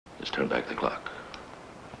Let's turn back the clock.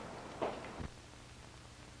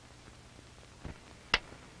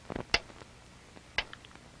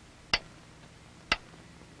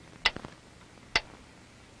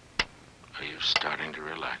 Are you starting to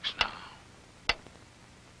relax now?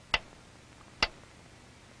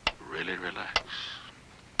 Really relax?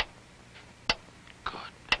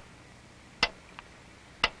 Good.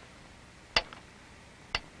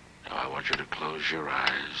 Now I want you to close your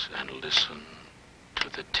eyes and listen to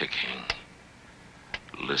the ticking.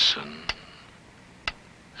 Listen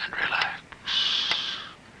and relax.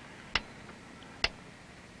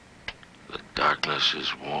 The darkness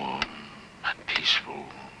is warm and peaceful,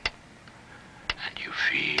 and you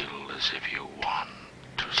feel as if you want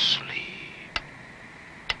to sleep.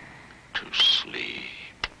 To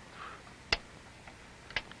sleep.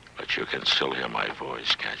 But you can still hear my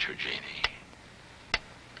voice, can't you, Jeannie?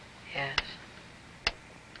 Yes.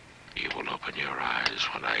 You will open your eyes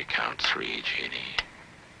when I count 3, Jeannie.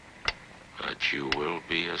 But you will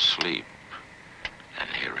be asleep and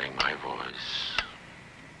hearing my voice.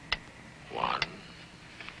 1,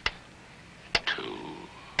 2,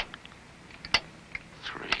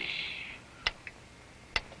 3.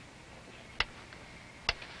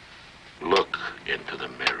 Look into the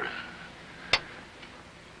mirror.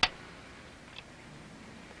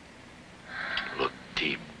 Look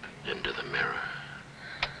deep into the mirror,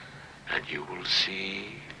 and you will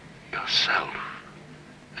see yourself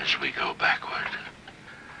as we go backward.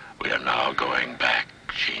 We are now going back,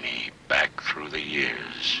 Jeannie, back through the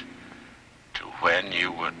years to when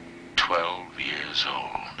you were 12 years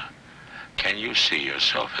old. Can you see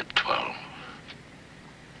yourself at 12?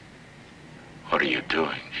 What are you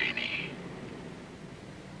doing, Jeannie?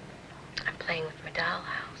 I'm playing with my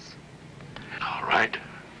dollhouse. All right.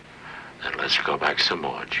 Then let's go back some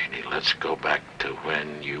more, Jeannie. Let's go back to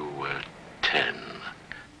when you were 10.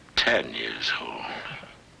 10 years old.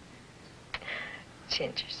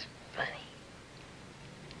 Ginger's funny.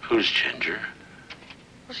 Who's Ginger?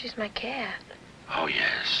 Well, she's my cat. Oh,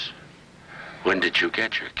 yes. When did you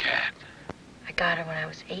get your cat? I got her when I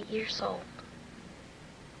was 8 years old.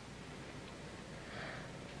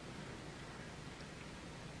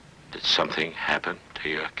 Did something happen to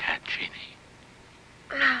your cat, Jeannie?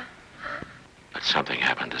 No. But something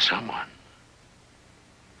happened to someone.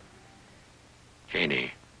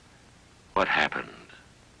 Jeannie, what happened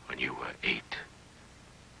when you were 8?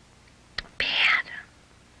 Bad.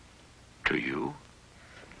 To you?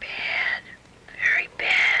 Bad. Very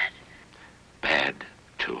bad. Bad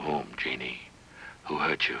to whom, Jeannie? Who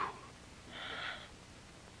hurt you?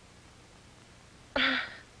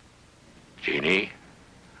 Jeannie?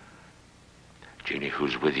 Jeannie,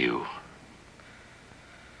 who's with you?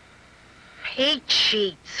 He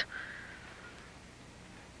cheats.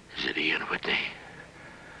 Is it Ian Whitney?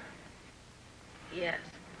 Yes.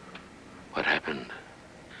 What happened?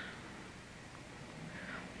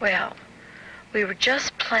 Well, we were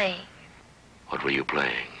just playing. What were you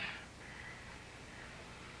playing?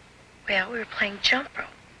 Well, we were playing jump rope.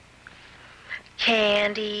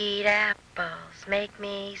 Candied apples make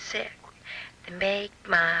me sick. They make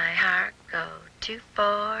my heart go 2,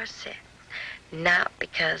 4, 6. Not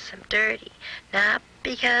because I'm dirty, not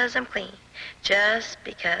because I'm clean, just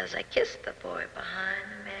because I kissed the boy behind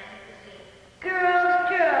the magazine. Girls,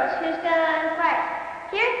 girls, who's gonna fight?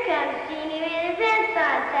 Here comes Jeannie with a dance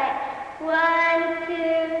on sight. 1,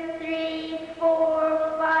 2, 3,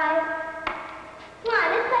 4, 5. Come on,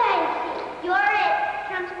 let's play hide and seek. You're it.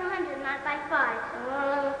 Count to 100, not by 5. So,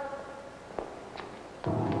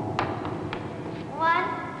 1,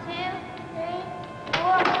 2, 3,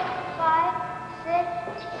 4, 5, 6,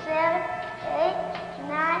 7, 8,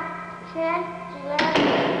 9, 10, 11.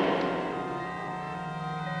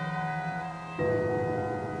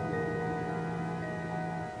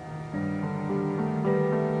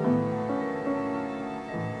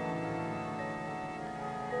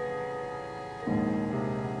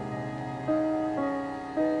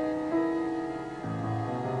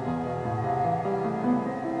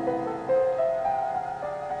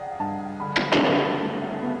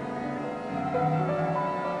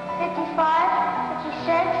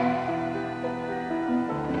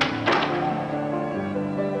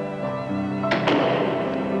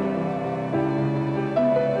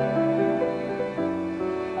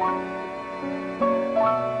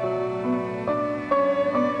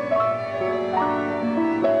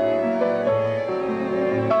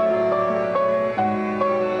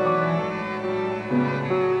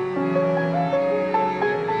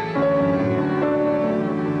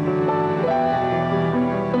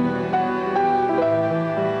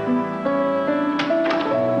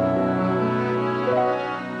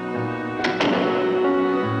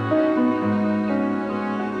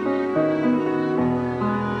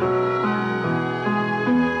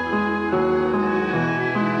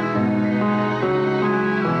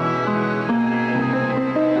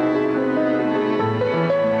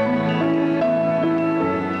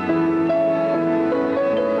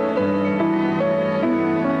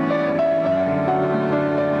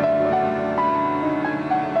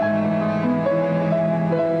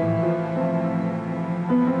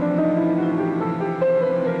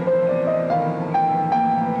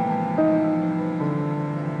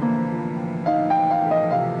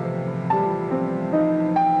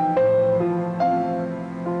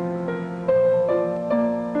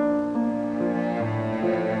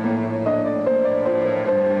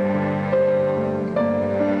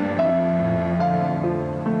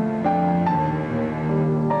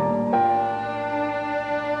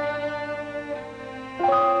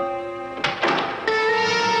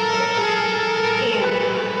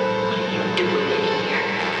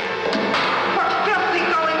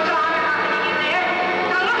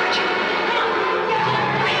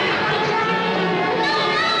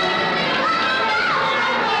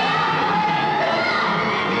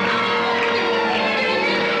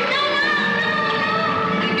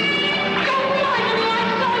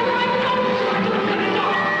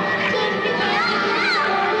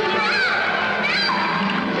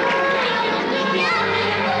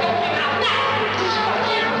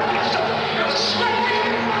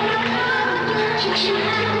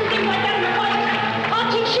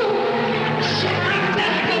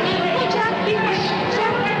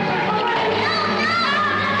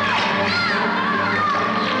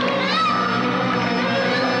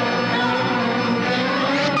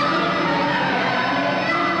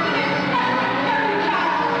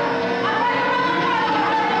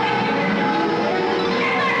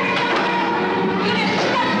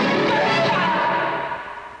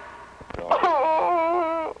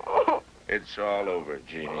 It's all over,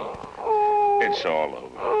 Jeannie. It's all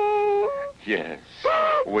over. Yes,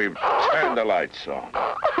 we've turned the lights on.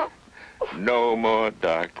 No more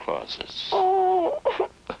dark closets.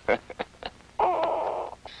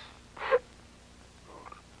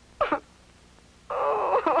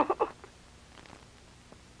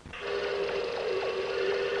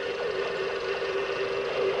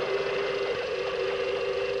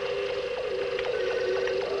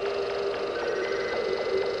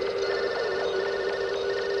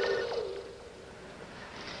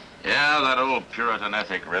 Yeah, that old Puritan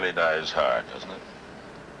ethic really dies hard, doesn't it?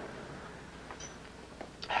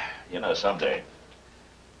 You know, someday,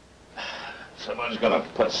 someone's gonna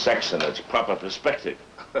put sex in its proper perspective.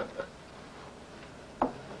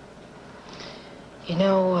 You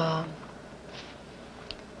know,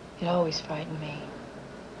 it always frightened me.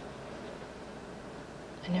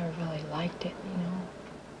 I never really liked it, you know.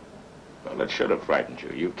 Well, it should have frightened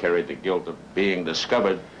you. You carried the guilt of being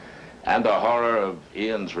discovered and the horror of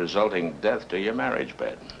Ian's resulting death to your marriage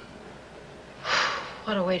bed.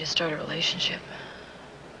 What a way to start a relationship.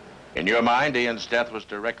 In your mind, Ian's death was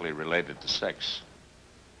directly related to sex.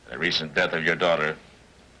 The recent death of your daughter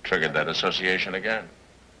triggered that association again.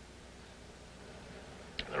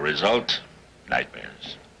 The result,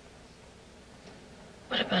 nightmares.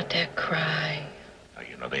 What about that cry? Oh,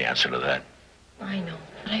 you know the answer to that. I know,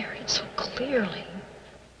 but I heard it so clearly.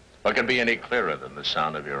 What could be any clearer than the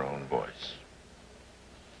sound of your own voice?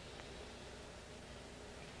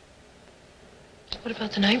 What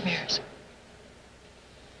about the nightmares?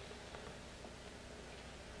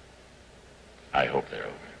 I hope they're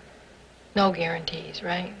over. No guarantees,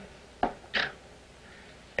 right?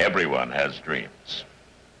 Everyone has dreams.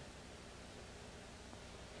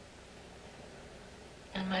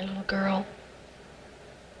 And my little girl.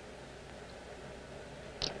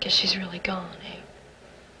 Guess she's really gone, eh?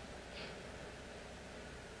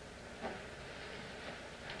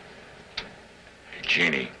 Hey,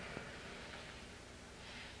 Jeannie.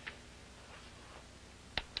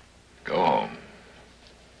 Go home.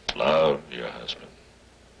 Love your husband.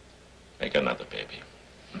 Make another baby.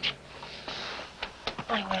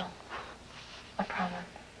 I will. I promise.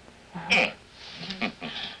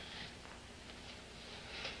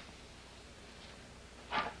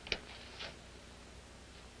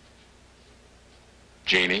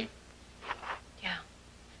 Jeannie? Yeah.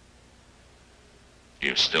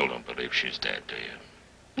 You still don't believe she's dead, do you?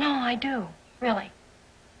 No, I do. Really.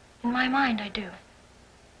 In my mind, I do.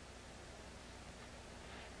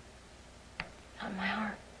 Not in my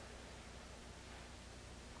heart.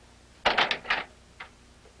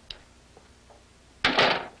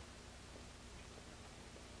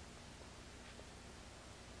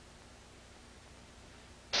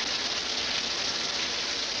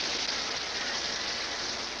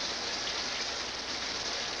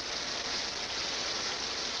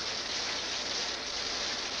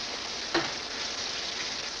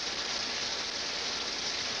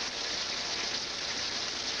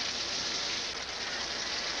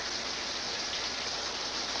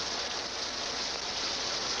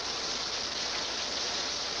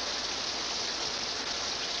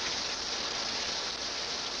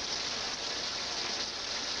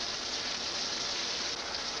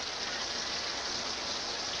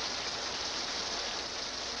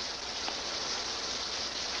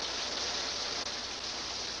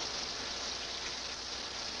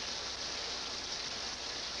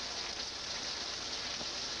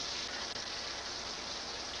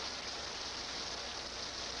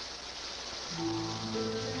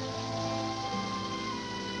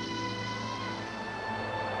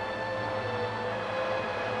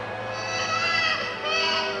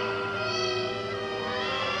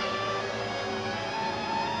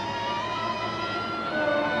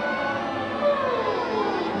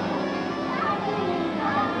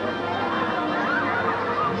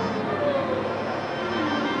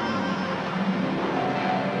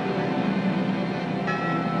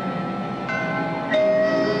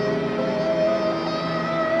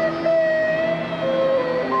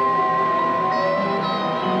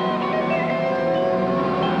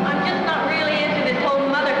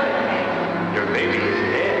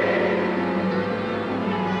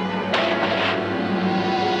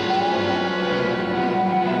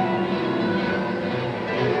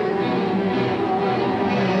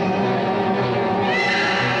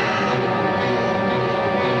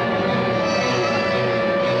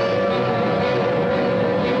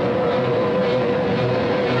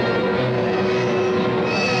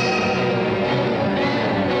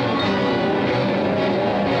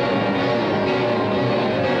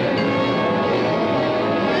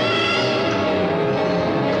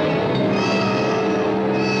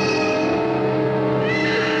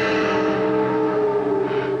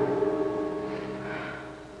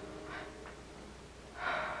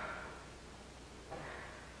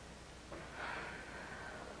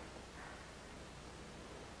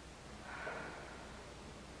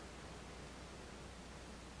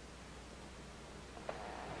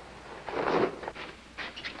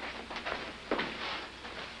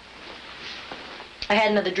 I had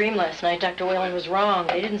another dream last night. Dr. Whalen was wrong.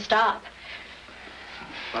 They didn't stop.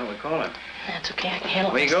 Why don't we call him? That's okay. I can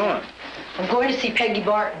handle it. Where you going? I'm going to see Peggy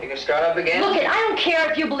Barton. You can start up again? Look, I don't care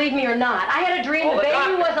if you believe me or not. I had a dream the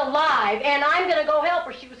baby was alive, and I'm going to go help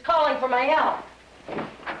her. She was calling for my help.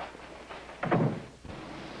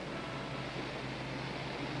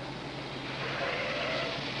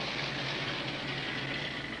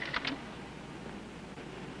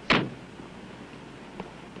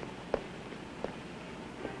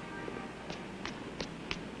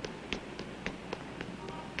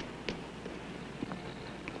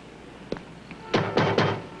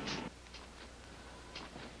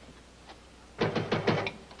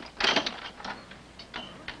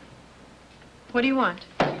 What do you want?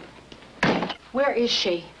 Where is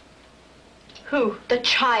she? Who? The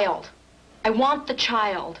child. I want the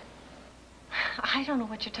child. I don't know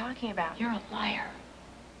what you're talking about. You're a liar.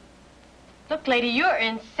 Look, lady, you're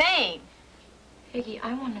insane. Peggy,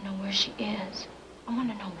 I want to know where she is. I want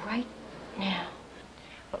to know right now.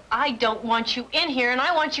 Well, I don't want you in here, and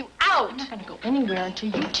I want you out. I'm not going to go anywhere until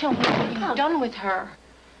you tell me what you've done with her.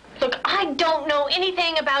 Look, I don't know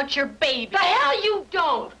anything about your baby. The hell you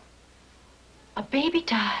don't! A baby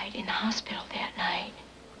died in the hospital that night.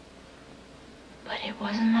 But it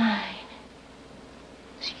wasn't mine.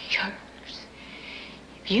 It was yours.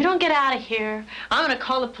 If you don't get out of here, I'm going to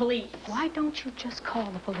call the police. Why don't you just call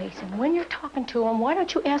the police? And when you're talking to them, why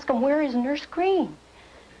don't you ask them where is Nurse Green?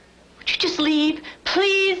 Would you just leave?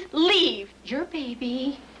 Please leave. Your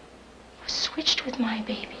baby was switched with my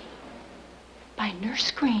baby by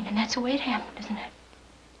Nurse Green, and that's the way it happened, isn't it?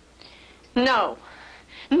 No.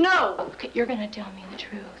 No. Okay, you're going to tell me the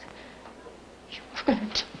truth. You're going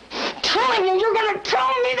to tell me. You're going to tell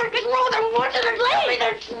me the truth. I want you to tell me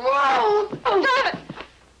the truth. Oh, stop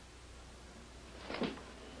it.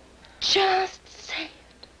 Just say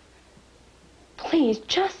it. Please,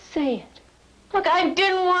 just say it. Look, I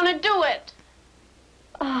didn't want to do it.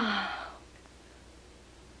 Ah.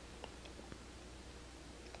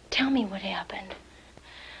 Tell me what happened.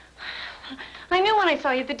 I knew when I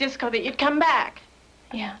saw you at the disco that you'd come back.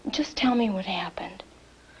 Yeah, just tell me what happened.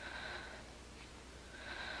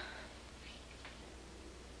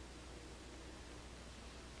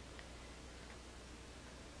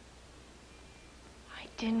 I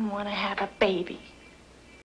didn't want to have a baby.